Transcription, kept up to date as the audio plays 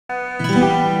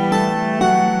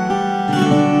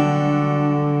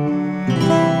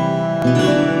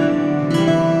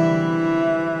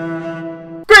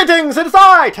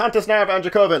I, Tantus Naravan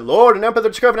Dracovin, Lord and Emperor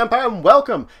of the Dracovin Empire, and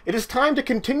welcome! It is time to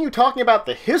continue talking about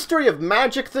the history of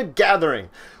Magic the Gathering.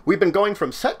 We've been going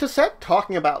from set to set,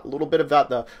 talking about a little bit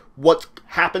about what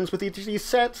happens with each of these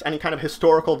sets, any kind of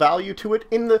historical value to it,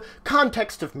 in the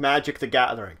context of Magic the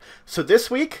Gathering. So this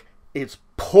week, it's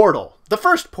Portal. The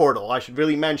first Portal, I should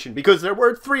really mention, because there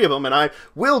were 3 of them, and I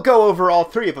will go over all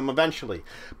 3 of them eventually.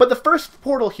 But the first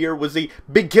Portal here was a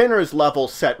beginner's level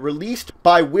set released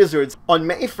by Wizards on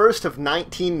May 1st of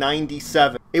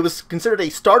 1997. It was considered a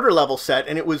starter level set,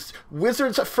 and it was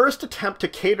Wizards' first attempt to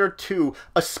cater to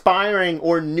aspiring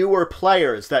or newer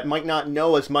players that might not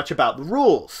know as much about the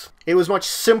rules. It was much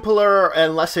simpler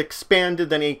and less expanded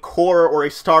than a core or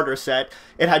a starter set.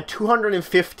 It had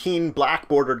 215 black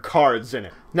bordered cards in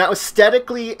it. Now,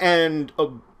 aesthetically and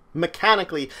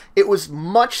mechanically, it was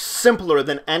much simpler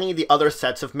than any of the other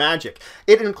sets of Magic.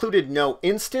 It included no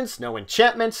instants, no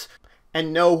enchantments,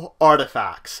 and no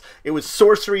artifacts. It was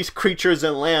sorceries, creatures,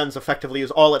 and lands, effectively, is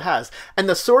all it has. And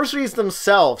the sorceries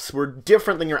themselves were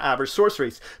different than your average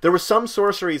sorceries. There were some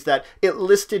sorceries that it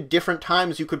listed different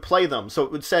times you could play them. So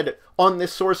it would said, on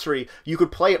this sorcery, you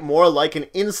could play it more like an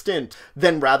instant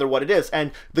than rather what it is.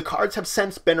 And the cards have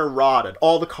since been errated.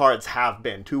 All the cards have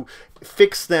been, to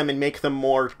fix them and make them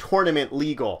more tournament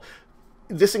legal.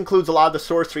 This includes a lot of the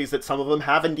sorceries that some of them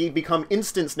have indeed become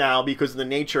instants now because of the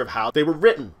nature of how they were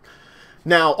written.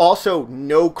 Now, also,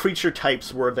 no creature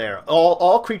types were there.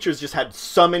 All creatures just had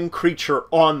summon creature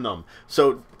on them.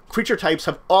 So, creature types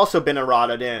have also been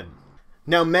errated in.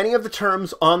 Now, many of the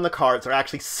terms on the cards are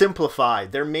actually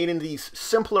simplified. They're made in these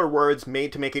simpler words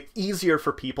made to make it easier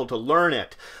for people to learn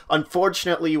it.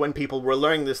 Unfortunately, when people were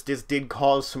learning this did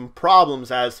cause some problems,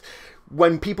 as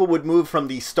when people would move from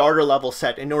the starter level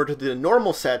set in order to the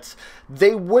normal sets,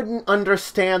 they wouldn't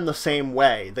understand the same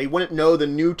way. They wouldn't know the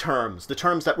new terms, the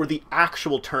terms that were the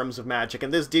actual terms of Magic,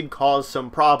 and this did cause some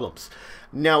problems.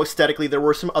 Now, aesthetically, there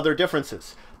were some other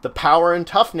differences. The power and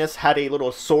toughness had a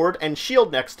little sword and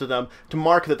shield next to them to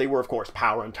mark that they were, of course,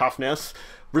 power and toughness,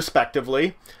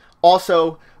 respectively.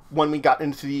 Also, when we got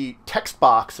into the text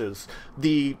boxes,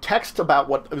 the text about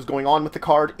what was going on with the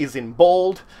card is in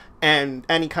bold, and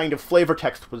any kind of flavor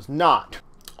text was not.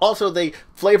 Also, the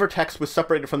flavor text was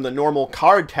separated from the normal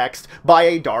card text by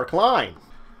a dark line.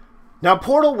 Now,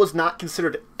 Portal was not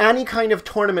considered any kind of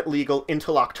tournament legal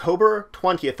until October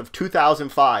 20th of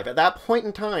 2005. At that point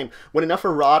in time, when enough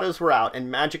erratas were out, and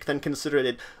Magic then considered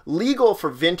it legal for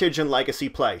Vintage and Legacy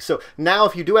play. So now,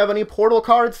 if you do have any Portal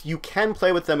cards, you can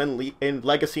play with them in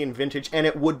Legacy and Vintage, and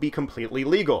it would be completely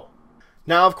legal.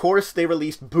 Now, of course, they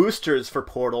released boosters for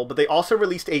Portal, but they also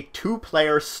released a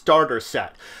 2-player starter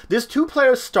set. This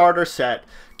 2-player starter set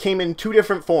came in 2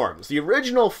 different forms. The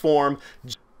original form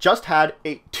just had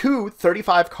 2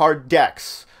 35-card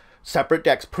decks, separate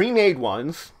decks, pre-made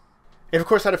ones. It, of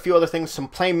course, had a few other things, some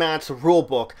playmats, a rule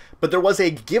book, but there was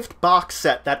a gift box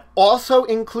set that also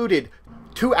included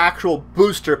 2 actual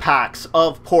booster packs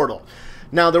of Portal.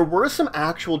 Now, there were some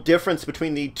actual difference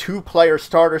between the 2-player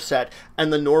starter set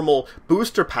and the normal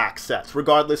booster pack sets,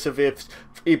 regardless of if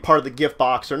it's part of the gift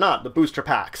box or not, the booster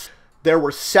packs. There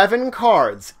were 7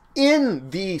 cards in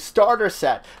the starter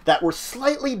set that were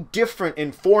slightly different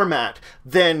in format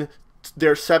than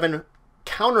their 7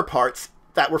 counterparts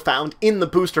that were found in the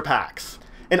booster packs.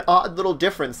 An odd little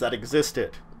difference that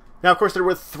existed. Now, of course, there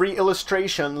were 3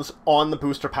 illustrations on the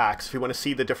booster packs, if you want to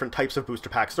see the different types of booster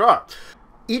packs there are.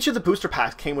 Each of the booster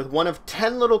packs came with one of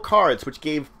 10 little cards which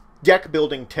gave deck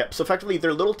building tips. Effectively,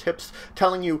 they're little tips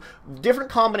telling you different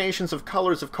combinations of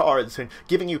colors of cards and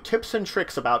giving you tips and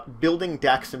tricks about building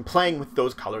decks and playing with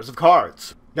those colors of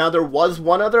cards. Now, there was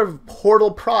one other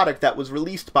Portal product that was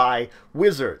released by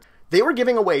Wizards. They were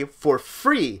giving away for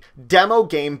free demo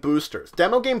game boosters.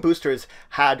 Demo game boosters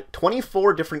had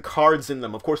 24 different cards in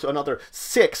them. Of course, another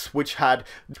 6 which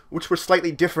were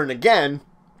slightly different again,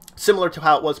 similar to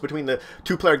how it was between the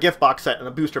 2-player gift box set and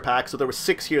a booster pack, so there were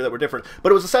 6 here that were different.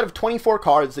 But it was a set of 24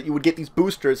 cards that you would get these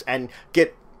boosters and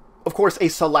get, of course, a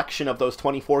selection of those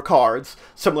 24 cards,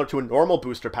 similar to a normal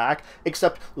booster pack,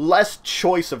 except less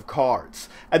choice of cards.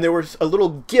 And there was a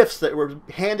little gifts that were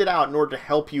handed out in order to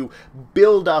help you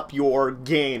build up your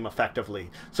game, effectively.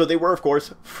 So they were, of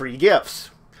course, free gifts.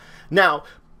 Now,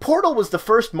 Portal was the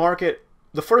first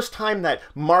time that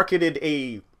marked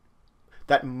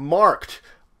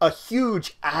a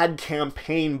huge ad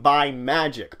campaign by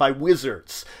Magic, by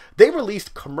Wizards. They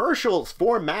released commercials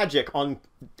for Magic on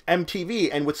MTV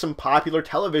and with some popular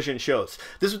television shows.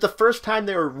 This was the first time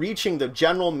they were reaching the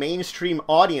general mainstream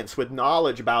audience with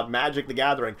knowledge about Magic the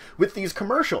Gathering with these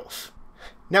commercials.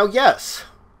 Now, yes,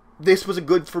 this was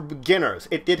good for beginners.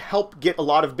 It did help get a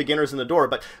lot of beginners in the door,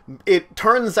 but it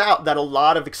turns out that a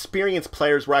lot of experienced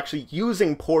players were actually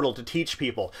using Portal to teach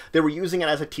people. They were using it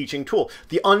as a teaching tool.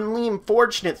 The only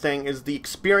unfortunate thing is the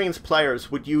experienced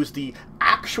players would use the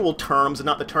actual terms and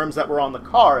not the terms that were on the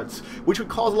cards, which would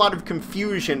cause a lot of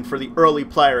confusion for the early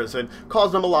players and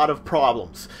cause them a lot of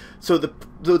problems. So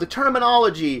the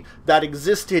terminology that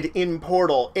existed in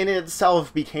Portal in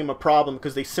itself became a problem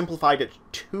because they simplified it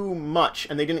too much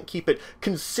and they didn't keep it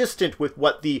consistent with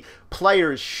what the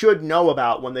players should know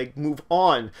about when they move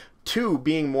on to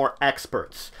being more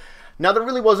experts. Now, there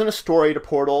really wasn't a story to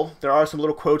Portal. There are some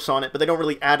little quotes on it, but they don't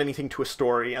really add anything to a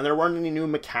story, and there weren't any new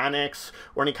mechanics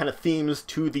or any kind of themes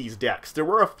to these decks. There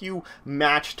were a few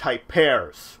match-type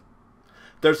pairs.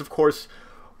 There's, of course,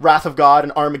 Wrath of God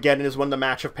and Armageddon is one of the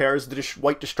match of pairs, the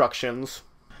White Destructions.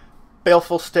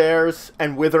 Baleful Stares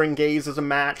and Withering Gaze is a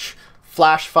match.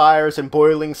 Flash Fires and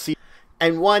Boiling Sea.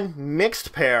 And one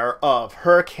mixed pair of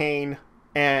Hurricane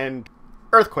and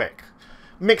Earthquake.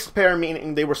 Mixed pair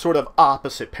meaning they were sort of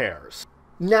opposite pairs.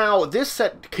 Now, this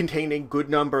set contained a good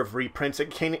number of reprints. It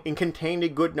contained a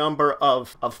good number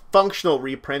of functional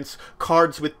reprints,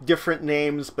 cards with different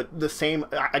names but the same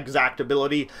exact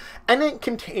ability, and it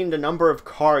contained a number of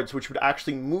cards which would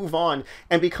actually move on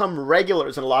and become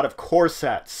regulars in a lot of core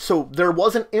sets. So there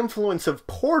was an influence of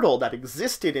Portal that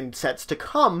existed in sets to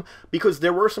come because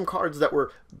there were some cards that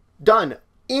were done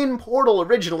in Portal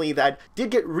originally that did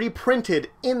get reprinted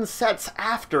in sets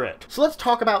after it. So let's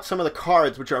talk about some of the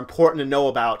cards which are important to know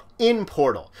about in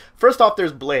Portal. First off,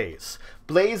 there's Blaze.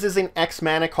 Blaze is an X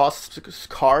mana cost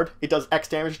card. It does X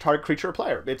damage to target creature or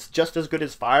player. It's just as good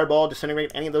as Fireball,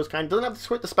 Disintegrate, any of those kinds. Doesn't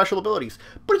have the special abilities,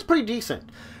 but it's pretty decent.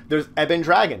 There's Ebon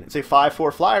Dragon. It's a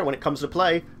 5/4 flyer. When it comes to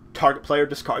play, target player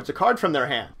discards a card from their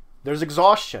hand. There's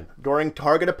Exhaustion. During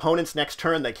target opponent's next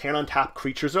turn, they can't untap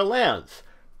creatures or lands.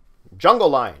 Jungle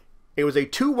Lion. It was a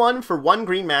 2/1 for 1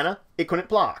 green mana. It couldn't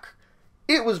block.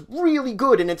 It was really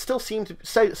good, and it still seemed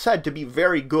said to be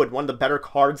very good. One of the better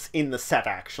cards in the set,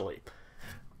 actually.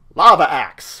 Lava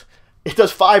Axe. It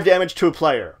does 5 damage to a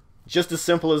player. Just as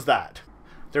simple as that.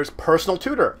 There's Personal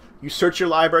Tutor. You search your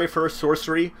library for a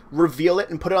sorcery, reveal it,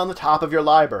 and put it on the top of your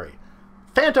library.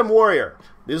 Phantom Warrior.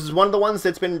 This is one of the ones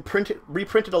that's been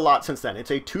reprinted a lot since then.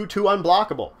 It's a 2/2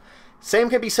 unblockable. Same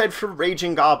can be said for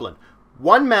Raging Goblin.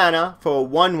 1 mana for a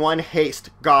 1/1 haste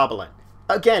goblin.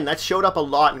 Again, that showed up a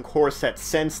lot in core sets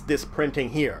since this printing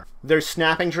here. There's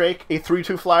Snapping Drake, a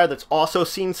 3/2 flyer that's also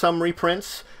seen some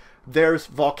reprints. There's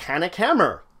Volcanic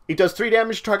Hammer. It does 3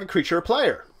 damage to target creature or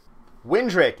player.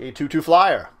 Windrake, a 2/2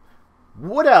 flyer.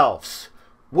 Wood Elves.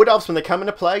 Wood Elves, when they come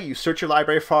into play, you search your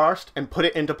library first and put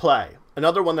it into play.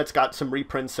 Another one that's got some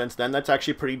reprints since then that's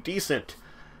actually pretty decent.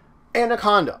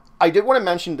 Anaconda. I did want to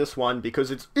mention this one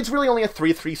because it's really only a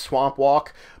 3/3 Swamp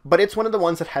Walk, but it's one of the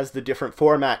ones that has the different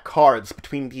format cards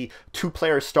between the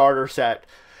 2-player starter set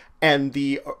and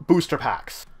the booster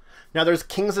packs. Now there's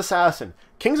King's Assassin.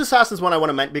 King's Assassin is one I want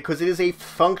to mention because it is a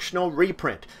functional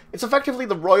reprint. It's effectively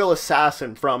the Royal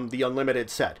Assassin from the Unlimited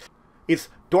set. It's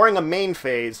during a main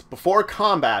phase, before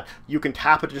combat, you can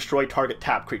tap a destroy target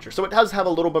tap creature. So it does have a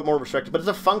little bit more restricted,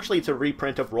 but functionally it's a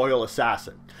reprint of Royal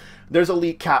Assassin. There's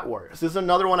Elite Cat Warriors. This is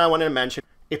another one I wanted to mention.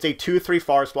 It's a 2/3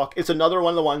 Forest Walk. It's another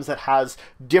one of the ones that has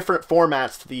different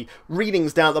formats to the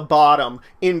readings down at the bottom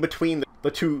in between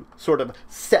the two sort of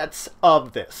sets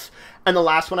of this. And the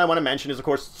last one I want to mention is, of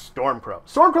course, Stormcrow.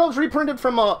 Stormcrow is reprinted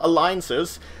from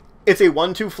Alliances. It's a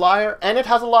 1/2 flyer, and it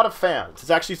has a lot of fans.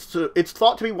 It's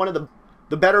thought to be one of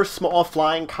the better small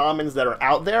flying commons that are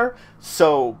out there.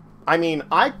 So, I mean,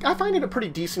 I find it a pretty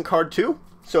decent card too.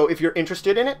 So if you're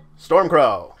interested in it,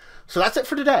 Stormcrow. So that's it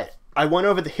for today. I went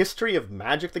over the history of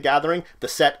Magic the Gathering, the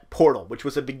set Portal, which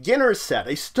was a beginner's set,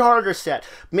 a starter set,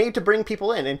 made to bring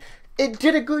people in. And it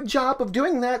did a good job of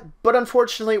doing that, but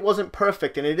unfortunately it wasn't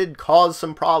perfect, and it did cause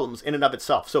some problems in and of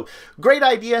itself. So, great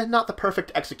idea, not the perfect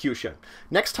execution.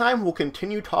 Next time, we'll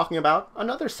continue talking about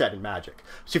another set in Magic.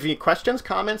 So if you have any questions,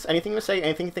 comments, anything to say,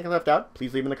 anything you think I left out,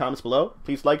 please leave in the comments below.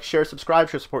 Please like, share, subscribe,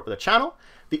 show support for the channel,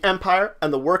 the Empire,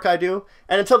 and the work I do.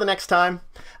 And until the next time,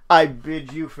 I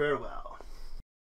bid you farewell.